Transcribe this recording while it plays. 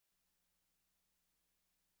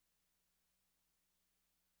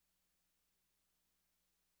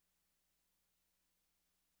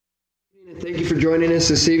Thank you for joining us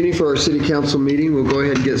this evening for our City Council meeting. We'll go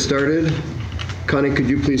ahead and get started. Connie, could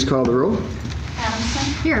you please call the roll?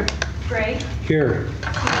 Adamson. Here. Gray. Here.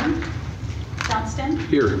 Keaton. Johnston.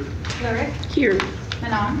 Here. Lurick. Here.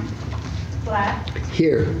 Manon. Black.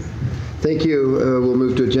 Here. Thank you. We'll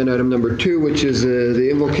move to agenda item number 2, which is the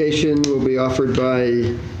invocation will be offered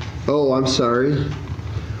by, I'm sorry.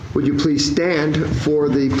 Would you please stand for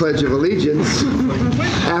the Pledge of Allegiance,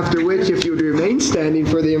 after which, if you would remain standing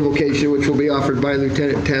for the invocation, which will be offered by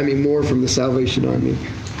Lieutenant Tammy Moore from the Salvation Army.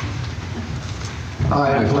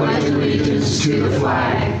 I pledge allegiance to the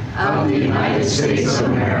flag of the United States of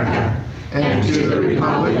America and to the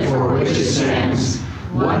republic for which it stands,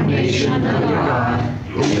 one nation under God,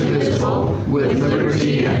 indivisible, with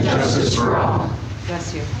liberty and justice for all.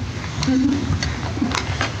 Bless you.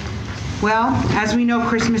 Well, as we know,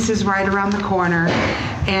 Christmas is right around the corner,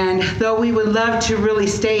 and though we would love to really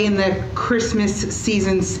stay in the Christmas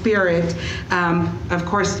season spirit, of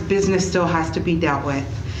course, business still has to be dealt with,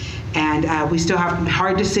 and we still have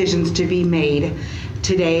hard decisions to be made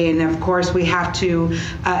today, and of course we have to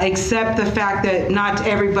accept the fact that not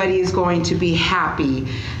everybody is going to be happy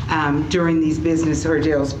during these business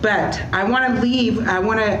ordeals. But I want to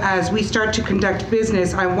as we start to conduct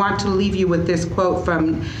business, I want to leave you with this quote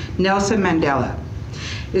from Nelson Mandela.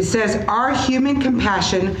 It says, "Our human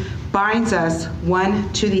compassion binds us one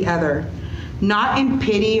to the other, not in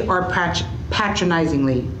pity or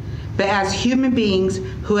patronizingly, but as human beings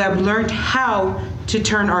who have learned how to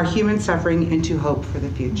turn our human suffering into hope for the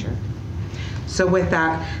future." So with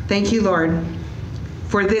that, thank you, Lord,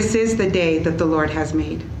 for this is the day that the Lord has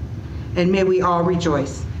made. And may we all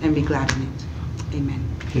rejoice and be glad in it. Amen.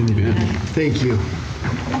 Amen. Thank you.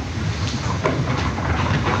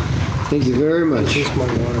 Thank you very much.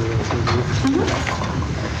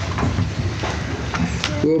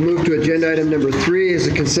 We'll move to agenda item number 3 is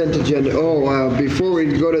the consent agenda. Before we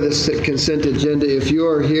go to this consent agenda, if you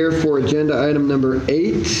are here for agenda item number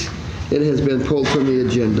 8, it has been pulled from the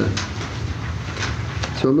agenda.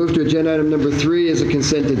 So we'll move to agenda item number 3 is a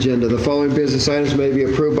consent agenda. The following business items may be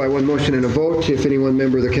approved by one motion and a vote. If any one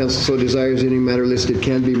member of the council so desires, any matter listed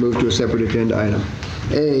can be moved to a separate agenda item.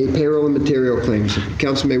 A, payroll and material claims.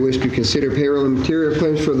 Council may wish to consider payroll and material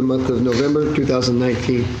claims for the month of November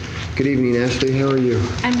 2019. Good evening, Ashley. How are you?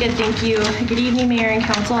 I'm good, thank you. Good evening, Mayor and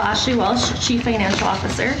Council. Ashley Welsh, Chief Financial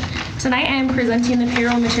Officer. Tonight I am presenting the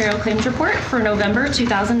payroll and material claims report for November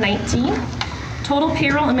 2019. Total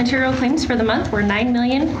payroll and material claims for the month were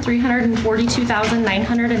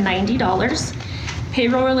 $9,342,990.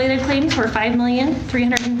 Payroll-related claims were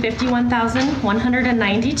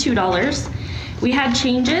 $5,351,192. We had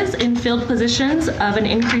changes in filled positions of an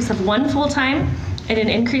increase of 1 full-time and an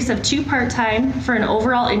increase of 2 part-time for an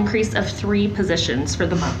overall increase of 3 positions for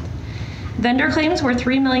the month. Vendor claims were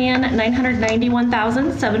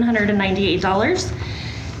 $3,991,798,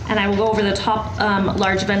 and I will go over the top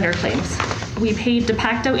large vendor claims. We paid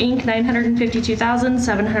DePacto Inc.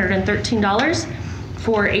 $952,713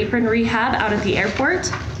 for apron rehab out at the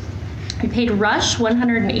airport. We paid Rush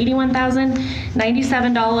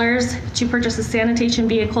 $181,097 to purchase a sanitation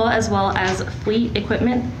vehicle as well as fleet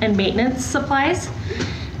equipment and maintenance supplies.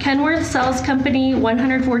 Kenworth Sales Company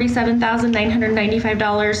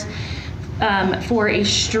 $147,995 for a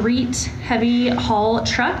street heavy haul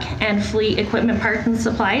truck and fleet equipment, parts and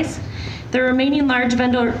supplies. The remaining large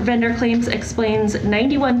vendor claims explains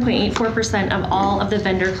 91.84% of all of the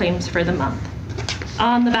vendor claims for the month.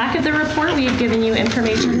 On the back of the report, we have given you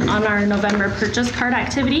information on our November purchase card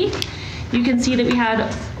activity. You can see that we had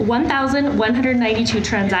 1,192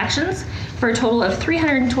 transactions for a total of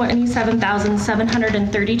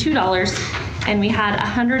 $327,732, and we had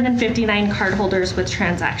 159 cardholders with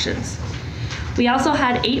transactions. We also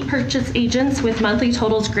had 8 purchase agents with monthly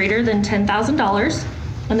totals greater than $10,000,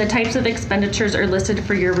 and the types of expenditures are listed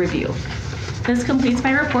for your review. This completes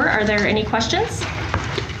my report. Are there any questions?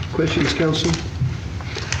 Questions, Council?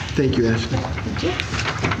 Thank you, Ashley. Thank you.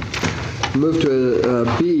 Move to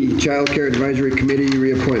B, Child Care Advisory Committee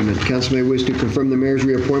reappointment. Council may wish to confirm the mayor's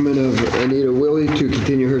reappointment of Anita Willie to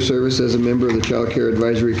continue her service as a member of the Child Care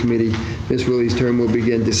Advisory Committee. Ms. Willie's term will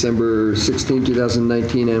begin December 16,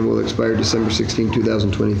 2019 and will expire December 16,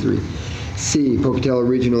 2023. C, Pocatello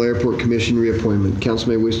Regional Airport Commission reappointment. Council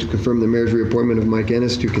may wish to confirm the mayor's reappointment of Mike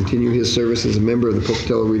Ennis to continue his service as a member of the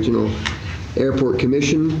Pocatello Regional Airport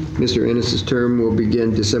Commission. Mr. Ennis's term will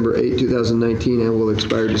begin December 8, 2019 and will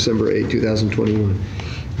expire December 8, 2021.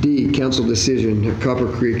 D, council decision, Copper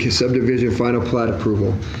Creek subdivision final plat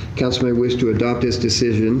approval. Council may wish to adopt this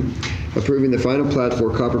decision approving the final plat for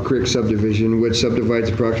Copper Creek subdivision, which subdivides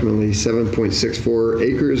approximately 7.64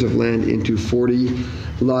 acres of land into 40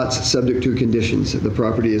 lots subject to conditions. The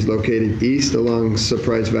property is located east along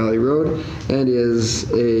Surprise Valley Road and is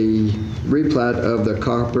a replat of the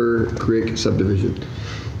Copper Creek subdivision.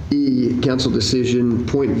 E, council decision,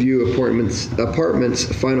 Point View Apartments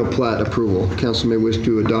final plat approval. Council may wish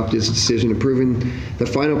to adopt this decision approving the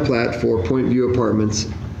final plat for Point View Apartments,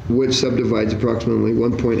 which subdivides approximately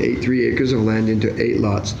 1.83 acres of land into 8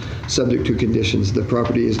 lots, subject to conditions. The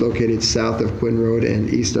property is located south of Quinn Road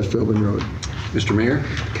and east of Philbin Road. Mr. Mayor,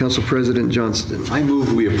 Council President Johnston. I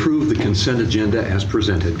move we approve the consent agenda as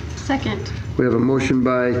presented. Second. We have a motion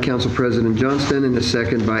by Council President Johnston and a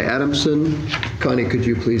second by Adamson. Connie, could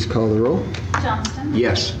you please call the roll? Johnston.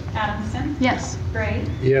 Yes. Adamson. Yes. Gray.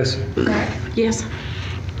 Yes. Burke. Yes.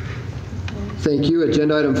 Thank you.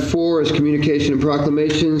 Agenda item 4 is communication and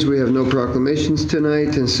proclamations. We have no proclamations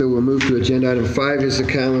tonight, and so we'll move to agenda item 5 is the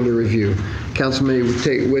calendar review. Council may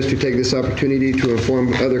wish to take this opportunity to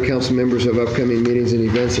inform other council members of upcoming meetings and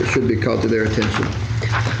events that should be called to their attention.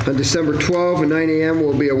 On December 12 at 9 a.m.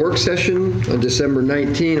 will be a work session. On December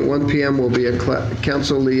 19 at 1 p.m. will be a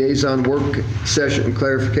council liaison work session,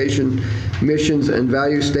 clarification, missions, and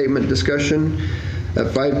value statement discussion.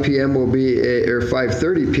 At 5 p.m. will be, or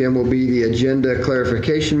 5:30 p.m. will be the agenda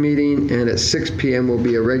clarification meeting, and at 6 p.m. will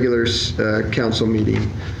be a regular council meeting.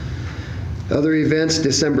 Other events,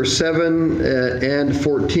 December 7 and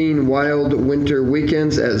 14 Wild Winter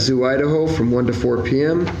Weekends at Zoo, Idaho from 1 to 4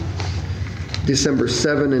 p.m. December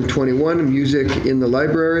 7 and 21, Music in the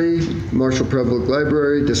Library, Marshall Public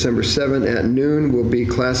Library. December 7 at noon will be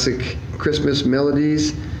Classic Christmas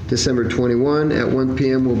Melodies. December 21 at 1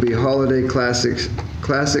 p.m. will be Holiday Classics,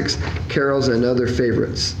 Carols, and Other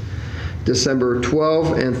Favorites. December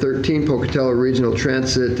 12 and 13, Pocatello Regional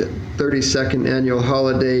Transit 32nd Annual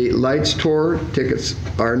Holiday Lights Tour. Tickets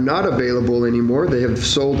are not available anymore. They have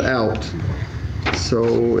sold out.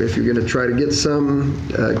 So if you're going to try to get some,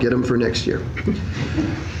 get them for next year.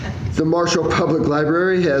 The Marshall Public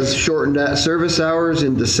Library has shortened service hours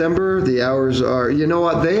in December. The hours are, you know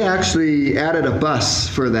what, they actually added a bus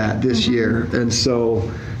for that this year. And so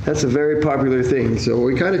that's a very popular thing. So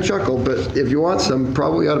we kind of chuckle, but if you want some,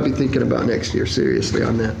 probably ought to be thinking about next year seriously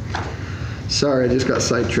on that. Sorry, I just got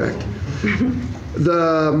sidetracked.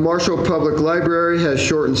 The Marshall Public Library has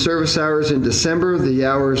shortened service hours in December. The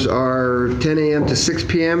hours are 10 a.m. to 6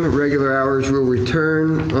 p.m. Regular hours will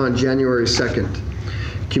return on January 2nd.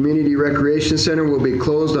 Community Recreation Center will be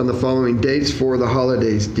closed on the following dates for the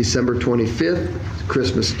holidays: December 25th,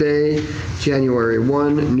 Christmas Day, January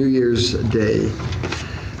 1, New Year's Day.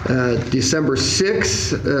 December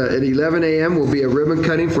 6th at 11 a.m. will be a ribbon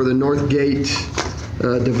cutting for the North Gate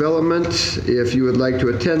development. If you would like to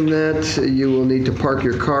attend that, you will need to park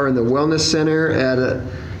your car in the Wellness Center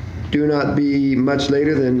do not be much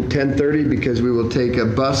later than 10:30 because we will take a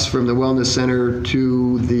bus from the Wellness Center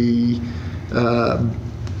to the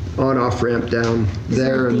on-off ramp down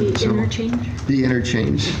there. Is that the interchange? The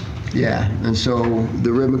interchange, yeah. And so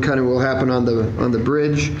the ribbon cutting will happen on the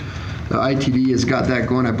bridge. ITD has got that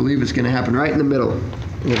going. I believe it's going to happen right in the middle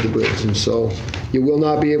of the bridge. And so you will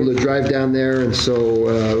not be able to drive down there, and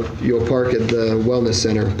so you'll park at the Wellness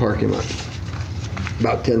Center parking lot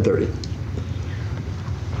about 10:30.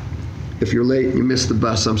 If you're late and you missed the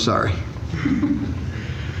bus, I'm sorry.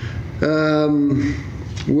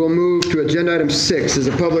 We'll move to agenda item 6 is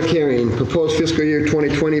a public hearing, proposed fiscal year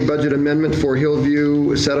 2020 budget amendment for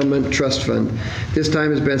Hillview Settlement Trust Fund. This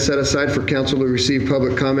time has been set aside for council to receive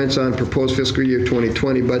public comments on proposed fiscal year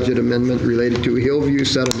 2020 budget amendment related to Hillview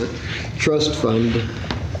Settlement Trust Fund.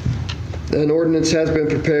 An ordinance has been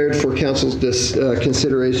prepared for council's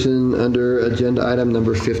consideration under agenda item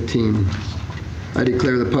number 15. I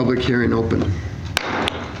declare the public hearing open.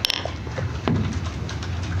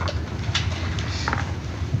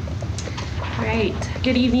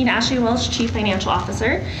 Good evening, Ashley Welch, Chief Financial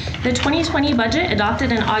Officer. The 2020 budget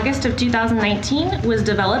adopted in August of 2019 was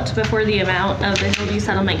developed before the amount of the Hillview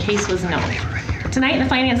settlement case was known. Tonight, the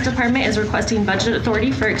Finance Department is requesting budget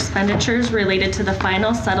authority for expenditures related to the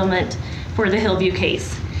final settlement for the Hillview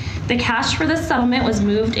case. The cash for this settlement was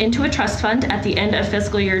moved into a trust fund at the end of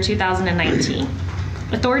fiscal year 2019.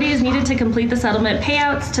 Authority is needed to complete the settlement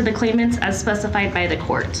payouts to the claimants as specified by the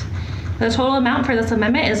court. The total amount for this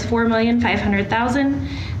amendment is $4,500,000.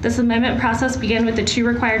 This amendment process began with the 2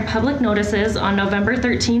 required public notices on November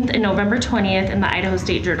 13th and November 20th in the Idaho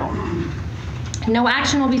State Journal. No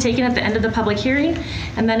action will be taken at the end of the public hearing,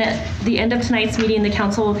 and then at the end of tonight's meeting, the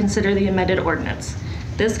council will consider the amended ordinance.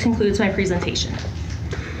 This concludes my presentation.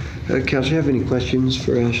 Council, you have any questions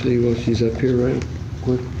for Ashley while she's up here, right?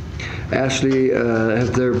 Quick. Ashley,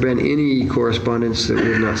 have there been any correspondence that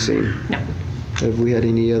we've not seen? No. Have we had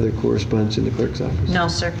any other correspondence in the clerk's office? No,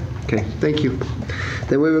 sir. Okay, thank you.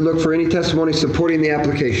 Then we would look for any testimony supporting the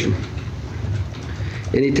application.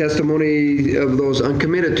 Any testimony of those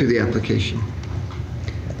uncommitted to the application?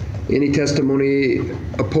 Any testimony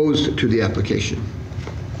opposed to the application?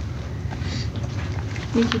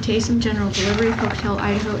 Nikki Taysom, General Delivery, Pocatello,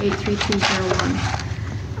 Idaho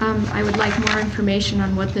 83201. I would like more information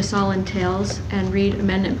on what this all entails and read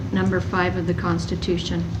Amendment Number 5 of the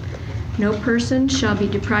Constitution. No person shall be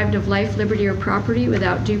deprived of life, liberty, or property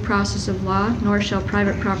without due process of law, nor shall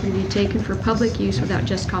private property be taken for public use without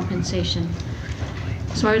just compensation.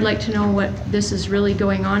 So I would like to know what this is really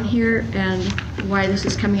going on here and why this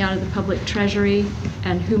is coming out of the public treasury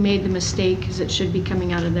and who made the mistake, because it should be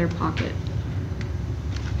coming out of their pocket.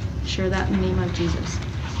 Share that in the name of Jesus.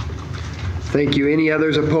 Thank you. Any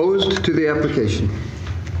others opposed to the application?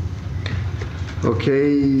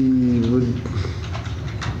 Okay.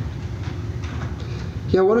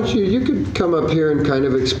 Yeah, why don't you could come up here and kind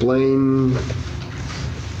of explain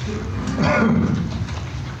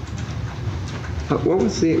what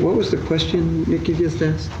was the question Nikki just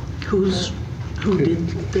asked? Who did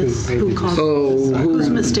this? Who caused this? Whose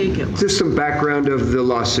mistake it was? Just some background of the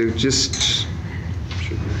lawsuit. Just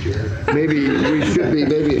maybe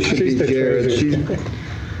it should be Jared.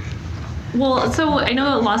 Well, so I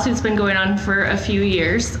know the lawsuit's been going on for a few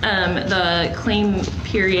years. The claim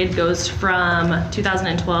period goes from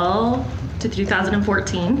 2012 to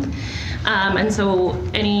 2014. And so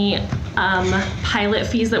any pilot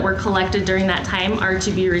fees that were collected during that time are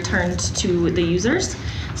to be returned to the users.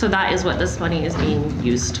 So that is what this money is being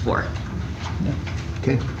used for.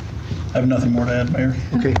 Okay. I have nothing more to add, Mayor.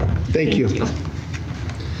 Okay. Thank you.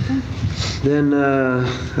 Then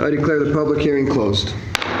I declare the public hearing closed.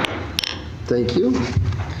 Thank you.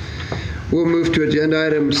 We'll move to agenda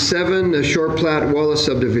item 7, a short plat Wallace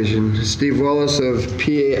subdivision. Steve Wallace of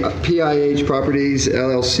PIH Properties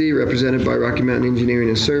LLC, represented by Rocky Mountain Engineering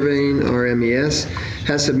and Surveying, RMES,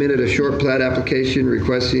 has submitted a short plat application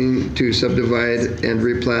requesting to subdivide and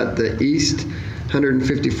replat the east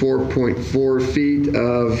 154.4 feet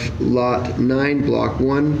of Lot 9, Block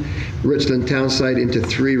 1, Richland Town Site into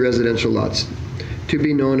 3 residential lots. To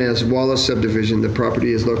be known as Wallace Subdivision, the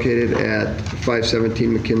property is located at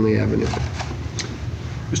 517 McKinley Avenue.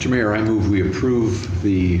 Mr. Mayor, I move we approve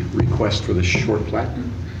the request for the short plat.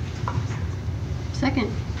 Second.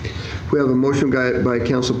 We have a motion by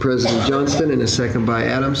Council President Johnston and a second by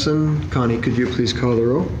Adamson. Connie, could you please call the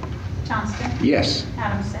roll? Johnston. Yes.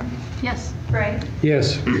 Adamson. Yes. Gray.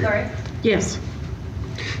 Yes. Lurick. Yes.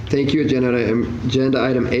 Thank you. Agenda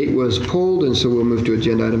item 8 was pulled, and so we'll move to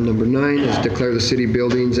agenda item number 9, is declare the city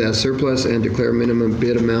buildings as surplus and declare minimum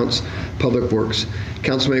bid amounts Public Works.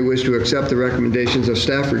 Council may wish to accept the recommendations of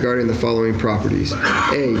staff regarding the following properties.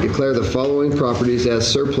 A, declare the following properties as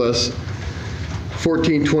surplus: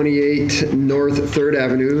 1428 North 3rd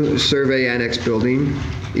Avenue, Survey Annex Building;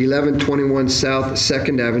 1121 South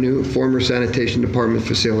 2nd Avenue, former Sanitation Department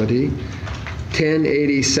Facility;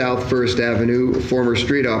 1080 South 1st Avenue, former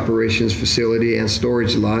Street Operations Facility and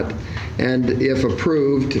Storage Lot; and if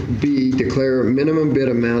approved, B, declare minimum bid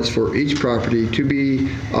amounts for each property to be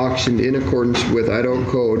auctioned in accordance with Idaho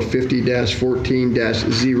Code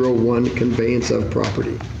 50-14-01, conveyance of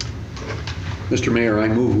property. Mr. Mayor, I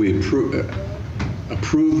move we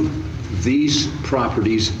approve these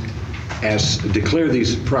properties declare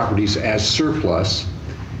these properties as surplus,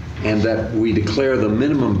 and that we declare the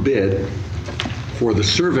minimum bid for the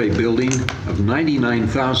survey building of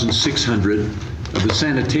 $99,600, of the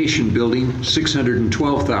sanitation building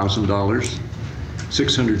 $612,000,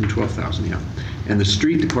 $612,000, yeah, and the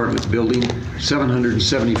street department building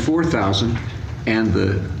 $774,000, and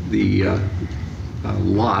the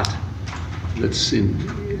lot that's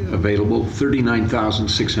available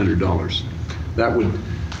 $39,600. That would,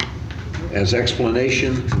 as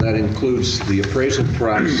explanation, that includes the appraisal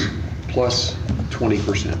price plus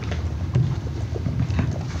 20%.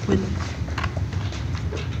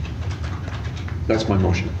 That's my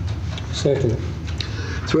motion. Second.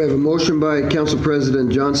 So we have a motion by Council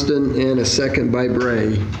President Johnston and a second by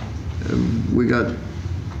Bray. We got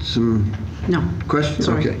some questions?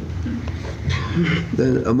 Sorry. Okay.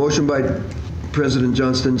 Then a motion by President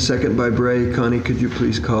Johnston, second by Bray. Connie, could you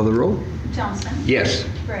please call the roll? Johnston. Yes.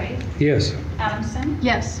 Gray. Yes. Adamson.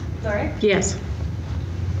 Yes. Lurick. Yes.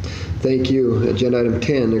 Thank you. Agenda item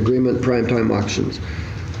 10, agreement primetime auctions.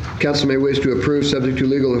 Council may wish to approve, subject to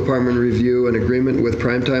legal department review, an agreement with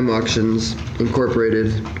Primetime Auctions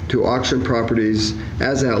Incorporated to auction properties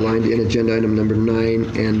as outlined in agenda item number 9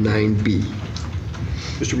 and 9B.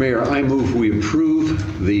 Mr. Mayor, I move we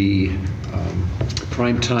approve the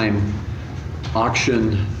Primetime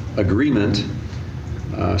auction agreement,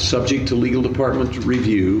 subject to legal department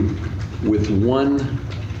review, with one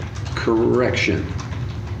correction.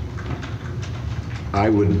 I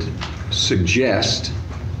would suggest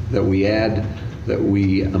that we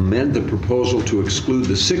amend the proposal to exclude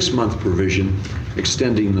the 6-month provision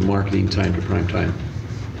extending the marketing time to prime time.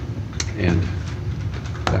 And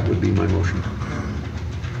that would be my motion.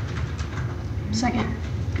 Second.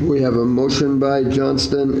 We have a motion by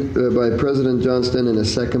Johnston, by President Johnston, and a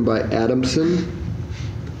second by Adamson.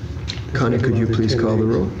 Connie, could you please call the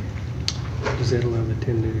roll? Does that allow the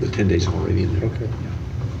 10 days? The 10 days already in there. Okay.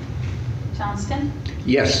 Johnston,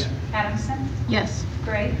 Yes. Adamson, Yes.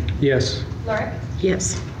 Gray, Yes. Lurick,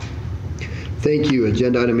 Yes. Thank you.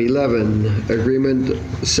 Agenda item 11, agreement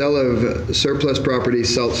sale of surplus property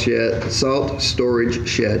salt storage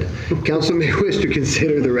shed. Council may wish to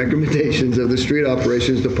consider the recommendations of the Street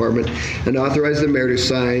Operations Department and authorize the mayor to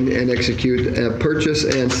sign and execute a purchase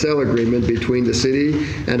and sale agreement between the city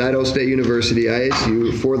and Idaho State University,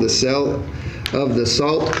 ISU, for the sale of the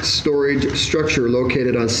salt storage structure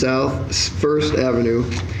located on South First Avenue,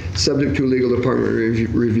 subject to legal department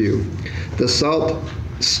review. The salt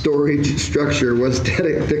storage structure was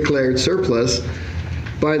declared surplus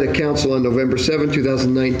by the council on November 7,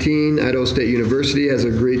 2019. Idaho State University has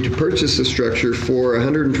agreed to purchase the structure for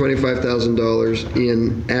 $125,000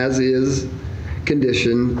 in as-is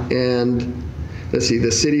condition, and the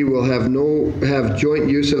city will have joint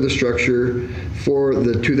use of the structure for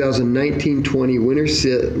the 2019-20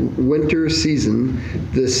 winter season.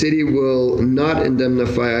 The city will not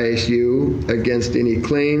indemnify ISU against any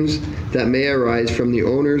claims that may arise from the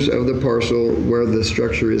owners of the parcel where the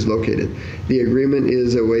structure is located. The agreement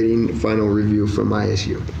is awaiting final review from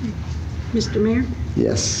ISU. Mr. Mayor?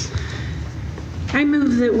 Yes. I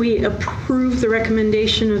move that we approve the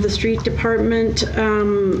recommendation of the Street Department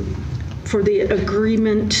for the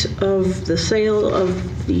agreement of the sale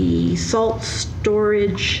of the salt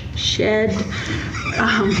storage shed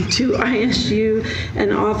to ISU,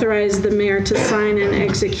 and authorize the mayor to sign and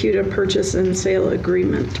execute a purchase and sale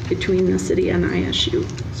agreement between the city and ISU,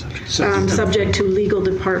 subject to legal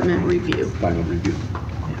department review. Final review.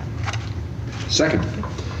 Second.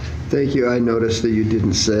 Thank you. I noticed that you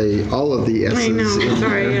didn't say all of the S's. I know,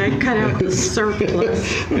 sorry, I cut out the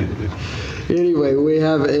surplus. Anyway, we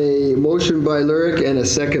have a motion by Lurick and a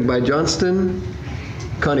second by Johnston.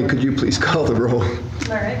 Connie, could you please call the roll?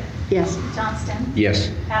 Lurick, Yes. Johnston, Yes.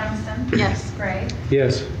 Adamson, Yes. Gray,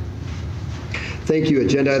 Yes. Thank you.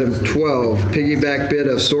 Agenda item 12, piggyback bid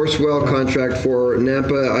of Sourcewell contract for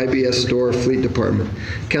Nampa IBS store fleet department.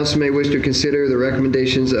 Council may wish to consider the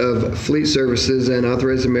recommendations of Fleet Services and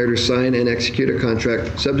authorize the mayor to sign and execute a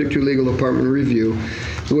contract subject to legal department review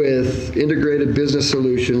with Integrated Business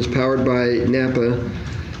Solutions powered by Nampa.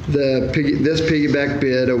 This piggyback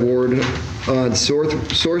bid award on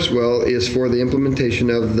Sourcewell is for the implementation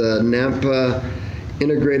of the Nampa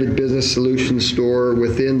Integrated Business Solutions store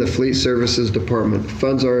within the Fleet Services Department.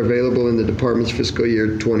 Funds are available in the department's fiscal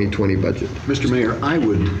year 2020 budget. Mr. Mayor, I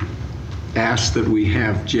would ask that we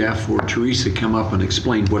have Jeff or Teresa come up and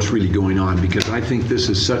explain what's really going on, because I think this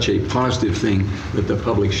is such a positive thing that the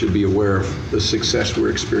public should be aware of the success we're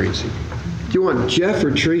experiencing. Do you want Jeff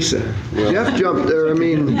or Teresa? Jeff jumped there. I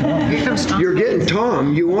mean, you're getting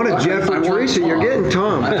Tom. You wanted Jeff or Teresa. You're getting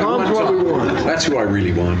Tom. Tom's what we want. That's who I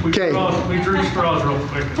really want. Okay. We drew straws real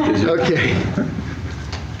quick. Okay.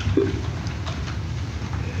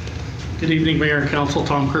 Good evening, Mayor and Council.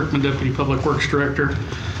 Tom Kirkman, Deputy Public Works Director.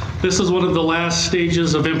 This is one of the last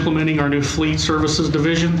stages of implementing our new Fleet Services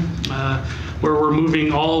Division, where we're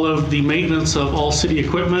moving all of the maintenance of all city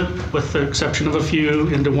equipment, with the exception of a few,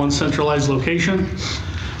 into one centralized location.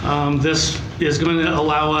 This is going to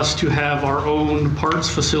allow us to have our own parts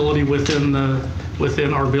facility within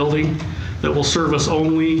our building that will service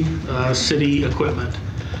only city equipment.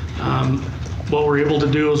 What we're able to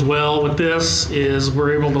do as well with this is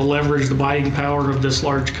we're able to leverage the buying power of this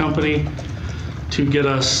large company to get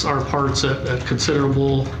us our parts at a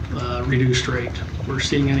considerable reduced rate. We're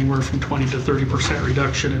seeing anywhere from 20 to 30%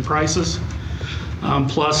 reduction in prices.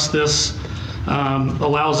 Plus this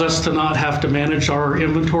allows us to not have to manage our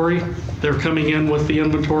inventory. They're coming in with the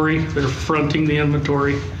inventory, they're fronting the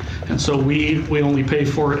inventory, and so we only pay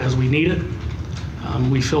for it as we need it.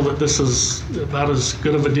 We feel that this is about as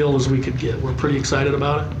good of a deal as we could get. We're pretty excited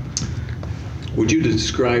about it. Would you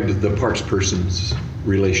describe the parts person's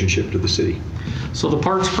relationship to the city? So the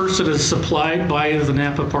parts person is supplied by the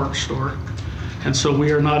Nampa Parts Store, and so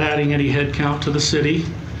we are not adding any headcount to the city.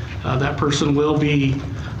 That person will be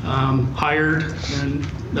hired, and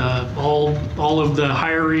all of the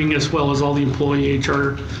hiring as well as all the employee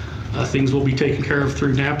HR things will be taken care of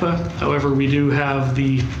through NAPA. However, we do have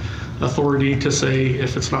the authority to say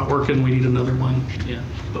if it's not working, we need another one. Yeah.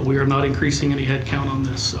 But we are not increasing any headcount on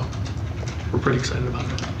this, so we're pretty excited about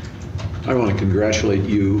that. I want to congratulate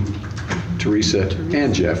you, Teresa,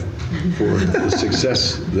 and Jeff for the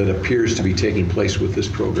success that appears to be taking place with this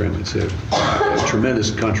program. It's a tremendous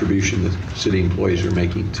contribution that city employees are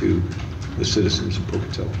making to the citizens of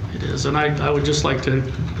Pocatello. It is, and I would just like to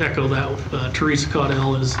echo that. Teresa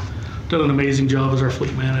Caudell has done an amazing job as our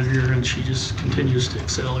fleet manager, and she just continues to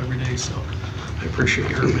excel every day, so I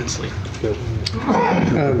appreciate her immensely.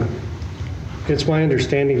 It's my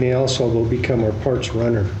understanding they also will become our parts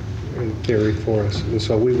runner and carry for us. And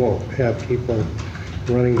so we won't have people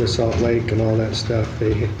running to Salt Lake and all that stuff.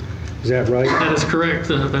 Is that right? That is correct.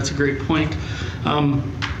 That's a great point.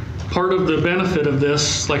 Part of the benefit of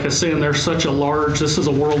this, like I was saying, they're such a large, this is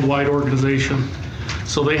a worldwide organization.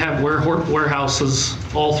 So they have warehouses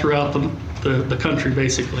all throughout the country,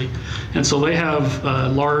 basically. And so they have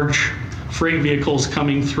large freight vehicles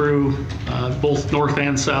coming through both north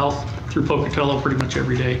and south through Pocatello pretty much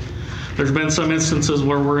every day. There's been some instances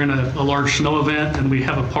where we're in a large snow event and we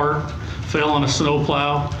have a part fail on a snow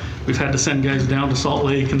plow. We've had to send guys down to Salt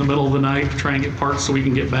Lake in the middle of the night to try and get parts so we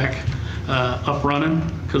can get back up running,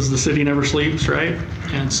 because the city never sleeps, right?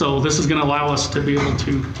 And so this is going to allow us to be able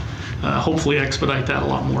to hopefully expedite that a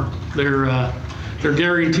lot more. They're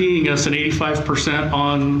guaranteeing us an 85%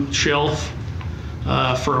 on shelf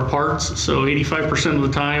for our parts. So 85% of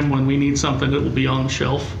the time when we need something, it will be on the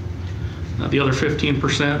shelf. The other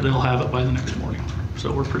 15%, they'll have it by the next morning.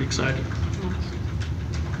 So we're pretty excited.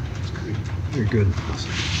 Very good.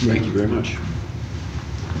 Thank you very much.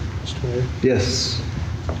 Mr. Mayor? Yes.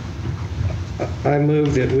 I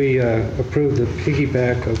move that we approve the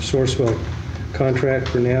piggyback of Sourcewell contract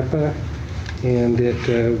for Napa, and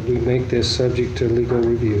that we make this subject to legal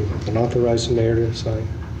review and authorize the mayor to sign.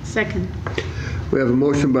 Second. We have a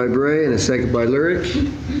motion by Bray and a second by Lurick.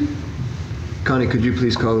 Connie, could you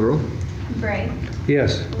please call the roll? Bray.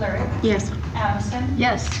 Yes. Lurick. Yes. Adamson.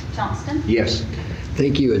 Yes. Johnston. Yes.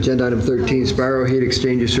 Thank you. Agenda item 13, Spiral Heat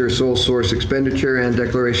Exchanger sole source expenditure and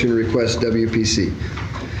declaration request WPC.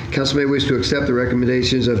 Council may wish to accept the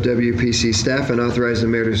recommendations of WPC staff and authorize the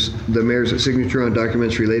mayor's signature on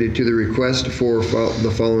documents related to the request for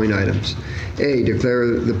the following items. A, declare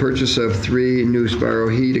the purchase of 3 new spiral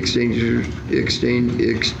heat exchangers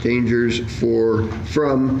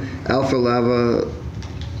from Alpha Lava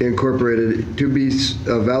Incorporated to be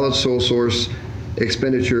a valid sole source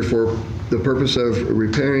expenditure for the purpose of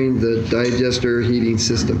repairing the digester heating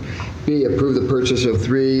system. B, approve the purchase of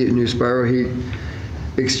 3 new spiral heat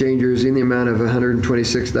exchangers in the amount of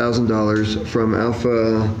 $126,000 from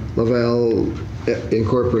Alpha Laval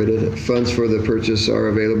Incorporated. Funds for the purchase are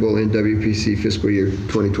available in WPC fiscal year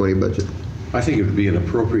 2020 budget. I think it would be an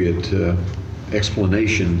appropriate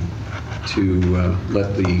explanation to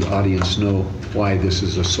let the audience know why this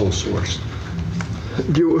is a sole source.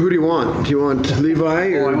 Who do you want? Do you want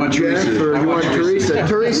Levi or I want Jeff, Teresa. or I you want want Teresa?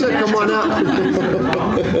 Teresa, come on up.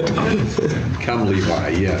 Come, Levi,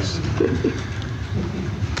 yes.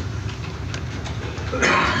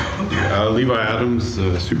 Levi Adams,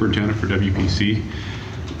 Superintendent for WPC.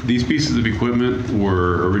 These pieces of equipment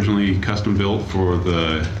were originally custom built for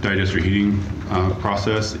the digester heating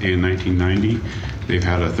process in 1990. They've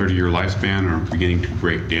had a 30-year lifespan and are beginning to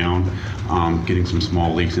break down, getting some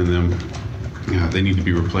small leaks in them. They need to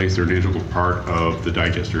be replaced. They're an integral part of the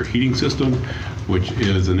digester heating system, which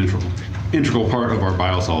is an integral part of our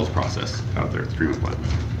biosolids process out there at the treatment plant.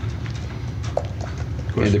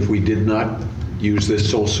 And if we did not use this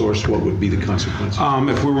sole source, what would be the consequences?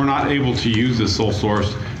 If we were not able to use this sole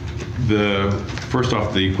source, first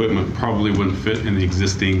off, the equipment probably wouldn't fit in the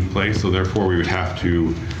existing place, so therefore we would have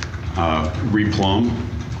to replumb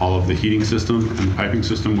all of the heating system and the piping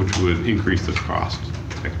system, which would increase the cost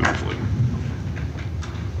exponentially.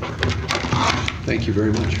 Thank you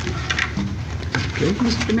very much. Okay.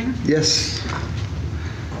 Mr. Mayor? Yes.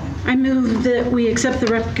 I move that we accept the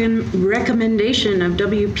recommendation of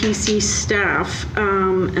WPC staff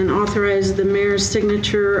and authorize the mayor's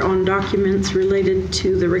signature on documents related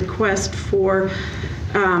to the request for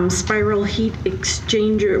spiral heat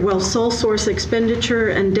exchanger, sole source expenditure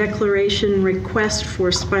and declaration request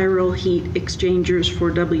for spiral heat exchangers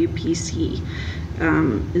for WPC.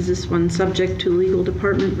 Is this one subject to legal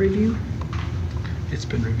department review? It's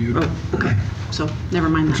been reviewed. Oh, okay. So never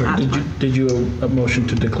mind that last one. Did you a motion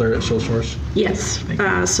to declare it sole source? Yes,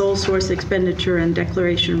 sole source expenditure and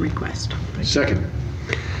declaration request. Second.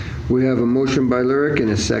 We have a motion by Lurick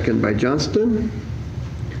and a second by Johnston.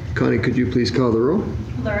 Connie, could you please call the roll?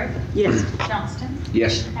 Lurick. Yes. Johnston.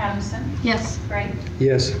 Yes. Adamson. Yes. Wright.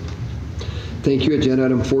 Yes. Thank you. Agenda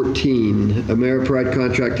item 14, AmeriPride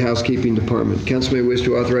Contract Housekeeping Department. Council may wish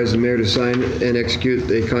to authorize the mayor to sign and execute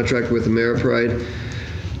a contract with AmeriPride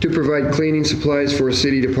to provide cleaning supplies for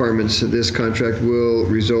city departments. This contract will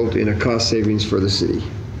result in a cost savings for the city.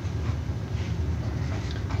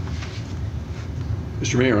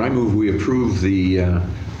 Mr. Mayor, I move we approve the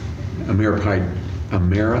AmeriPride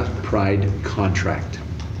contract.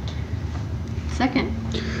 Second.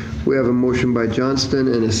 We have a motion by Johnston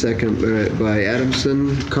and a second by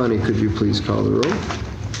Adamson. Connie, could you please call the roll?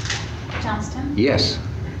 Johnston. Yes.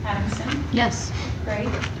 Adamson. Yes. Wright.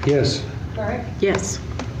 Yes. Lurick. Yes.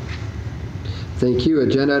 Thank you.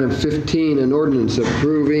 Agenda item 15, an ordinance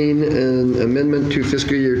approving an amendment to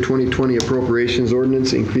fiscal year 2020 appropriations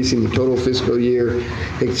ordinance, increasing the total fiscal year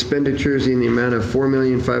expenditures in the amount of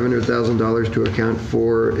 $4,500,000 to account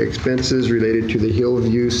for expenses related to the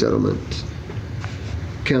Hillview settlement.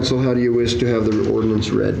 Council, how do you wish to have the ordinance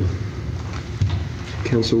read?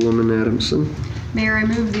 Councilwoman Adamson. Mayor, I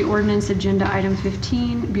move the ordinance agenda item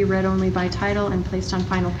 15 be read only by title and placed on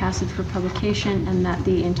final passage for publication, and that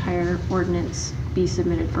the entire ordinance be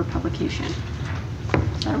submitted for publication.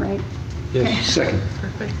 Is that right? Yes. Second.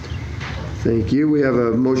 Perfect. Thank you. We have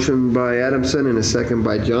a motion by Adamson and a second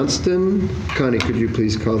by Johnston. Connie, could you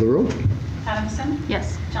please call the roll? Adamson.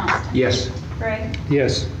 Yes. Johnston. Yes. Wright.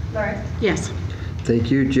 Yes. Lurick. Yes.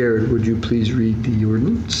 Thank you. Jared, would you please read the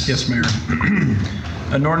ordinance? Yes, Mayor.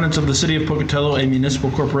 An ordinance of the City of Pocatello, a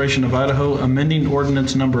municipal corporation of Idaho, amending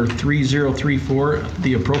ordinance number 3034,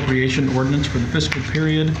 the appropriation ordinance for the fiscal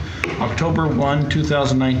period October 1,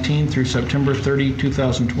 2019 through September 30,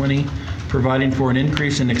 2020, providing for an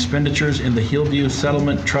increase in expenditures in the Hillview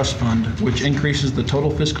Settlement Trust Fund, which increases the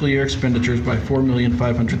total fiscal year expenditures by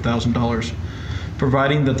 $4,500,000.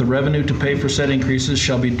 Providing that the revenue to pay for said increases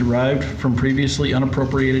shall be derived from previously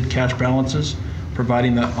unappropriated cash balances,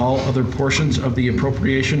 providing that all other portions of the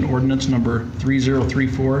appropriation ordinance number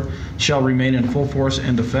 3034 shall remain in full force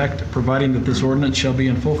and effect, providing that this ordinance shall be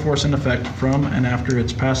in full force and effect from and after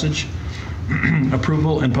its passage,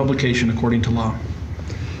 approval, and publication according to law.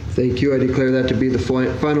 Thank you. I declare that to be the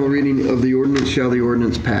final reading of the ordinance. Shall the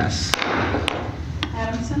ordinance pass?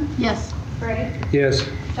 Adamson. Yes. Wright. Yes.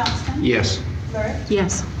 Johnston. Yes. Lurick.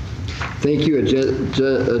 Yes. Thank you.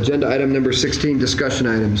 Agenda item number 16, discussion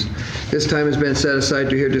items. This time has been set aside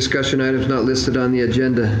to hear discussion items not listed on the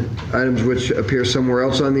agenda. Items which appear somewhere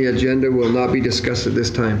else on the agenda will not be discussed at this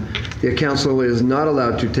time. The council is not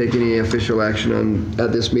allowed to take any official action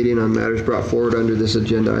at this meeting on matters brought forward under this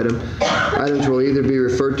agenda item. Items will either be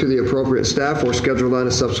referred to the appropriate staff or scheduled on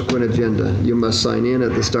a subsequent agenda. You must sign in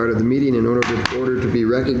at the start of the meeting in order to be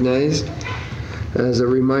recognized. As a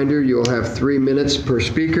reminder, you'll have 3 minutes per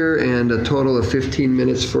speaker and a total of 15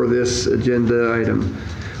 minutes for this agenda item.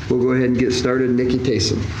 We'll go ahead and get started. Nikki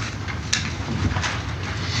Tayson.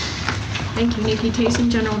 Thank you. Nikki Tayson,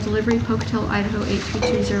 General Delivery, Pocatello, Idaho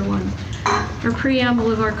 83201. Our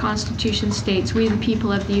preamble of our Constitution states, "We, the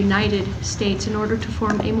people of the United States, in order to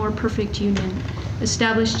form a more perfect union,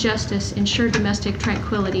 establish justice, ensure domestic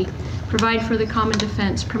tranquility, provide for the common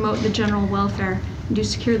defense, promote the general welfare, and do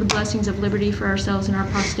secure the blessings of liberty for ourselves and our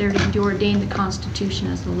posterity, and do ordain the Constitution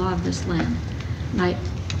as the law of this land." And I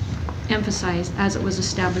emphasize, as it was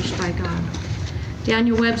established by God.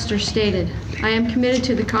 Daniel Webster stated, "I am committed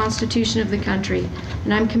to the Constitution of the country,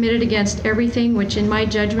 and I am committed against everything which in my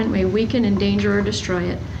judgment may weaken, endanger, or destroy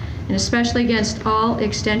it, and especially against all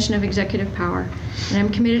extension of executive power. And I am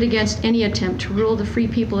committed against any attempt to rule the free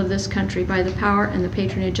people of this country by the power and the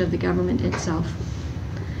patronage of the government itself."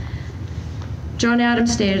 John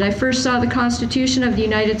Adams stated, "I first saw the Constitution of the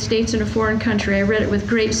United States in a foreign country. I read it with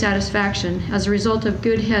great satisfaction, as a result of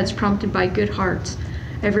good heads prompted by good hearts.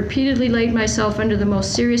 I have repeatedly laid myself under the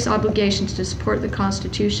most serious obligations to support the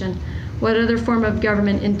Constitution. What other form of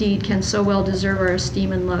government, indeed, can so well deserve our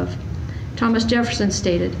esteem and love?" Thomas Jefferson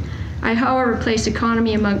stated, "I, however, place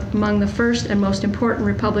economy among the first and most important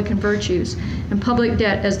Republican virtues, and public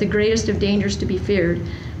debt as the greatest of dangers to be feared.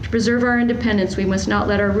 To preserve our independence, we must not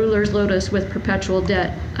let our rulers load us with perpetual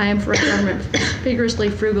debt. I am for a government vigorously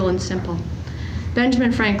frugal and simple."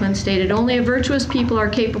 Benjamin Franklin stated, "Only a virtuous people are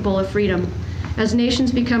capable of freedom. As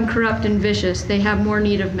nations become corrupt and vicious, they have more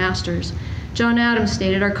need of masters." John Adams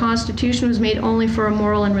stated, "Our Constitution was made only for a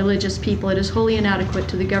moral and religious people. It is wholly inadequate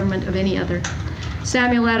to the government of any other."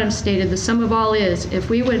 Samuel Adams stated, "The sum of all is, if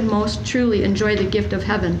we would most truly enjoy the gift of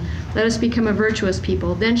heaven, let us become a virtuous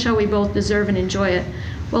people. Then shall we both deserve and enjoy it.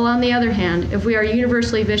 While on the other hand, if we are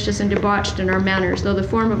universally vicious and debauched in our manners, though the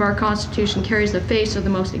form of our Constitution carries the face of the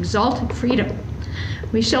most exalted freedom,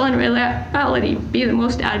 we shall in reality be the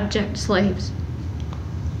most abject slaves.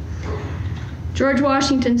 George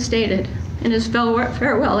Washington stated in his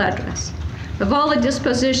farewell address, "Of all the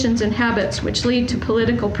dispositions and habits which lead to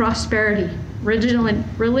political prosperity,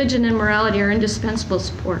 religion and morality are indispensable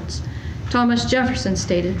supports." Thomas Jefferson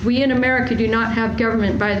stated, "We in America do not have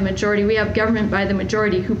government by the majority, we have government by the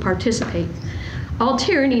majority who participate. All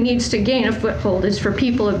tyranny needs to gain a foothold is for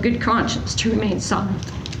people of good conscience to remain silent."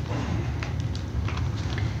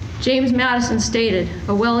 James Madison stated,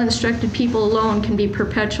 "A well-instructed people alone can be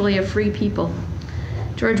perpetually a free people."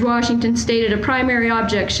 George Washington stated, "A primary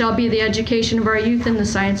object shall be the education of our youth in the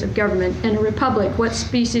science of government. In a republic, what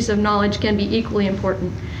species of knowledge can be equally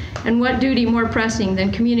important? And what duty more pressing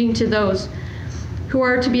than communicating to those who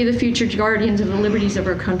are to be the future guardians of the liberties of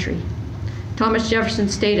our country?" Thomas Jefferson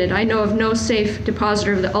stated, "I know of no safe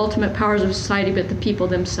depositor of the ultimate powers of society but the people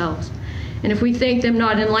themselves. And if we think them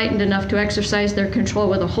not enlightened enough to exercise their control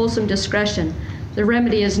with a wholesome discretion, the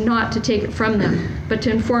remedy is not to take it from them, but to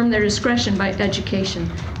inform their discretion by education.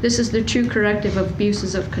 This is the true corrective of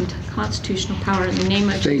abuses of constitutional power. In the name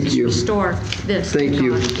of Jesus, restore this." Thank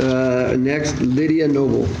you. Next, Lydia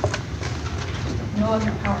Noble. No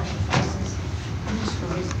other power suffices.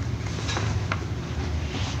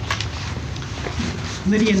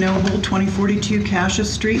 Lydia Noble, 2042 Cassius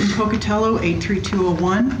Street in Pocatello,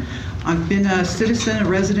 83201. I've been a citizen, a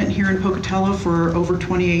resident here in Pocatello for over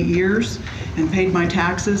 28 years and paid my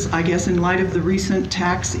taxes. I guess in light of the recent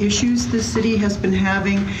tax issues the city has been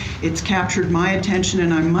having, it's captured my attention,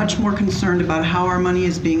 and I'm much more concerned about how our money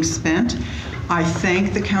is being spent. I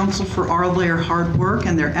thank the council for all their hard work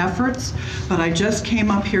and their efforts, but I just came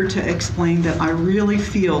up here to explain that I really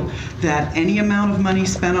feel that any amount of money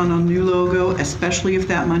spent on a new logo, especially if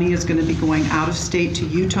that money is going to be going out of state to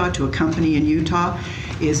Utah, to a company in Utah,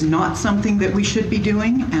 is not something that we should be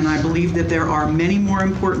doing, and I believe that there are many more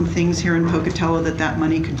important things here in Pocatello that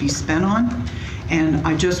money could be spent on. And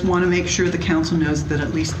I just want to make sure the council knows that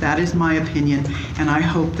at least that is my opinion, and I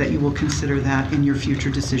hope that you will consider that in your future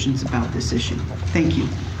decisions about this issue. Thank you.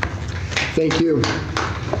 Thank you.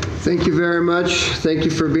 Thank you very much. Thank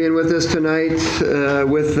you for being with us tonight.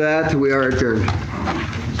 With that, we are adjourned.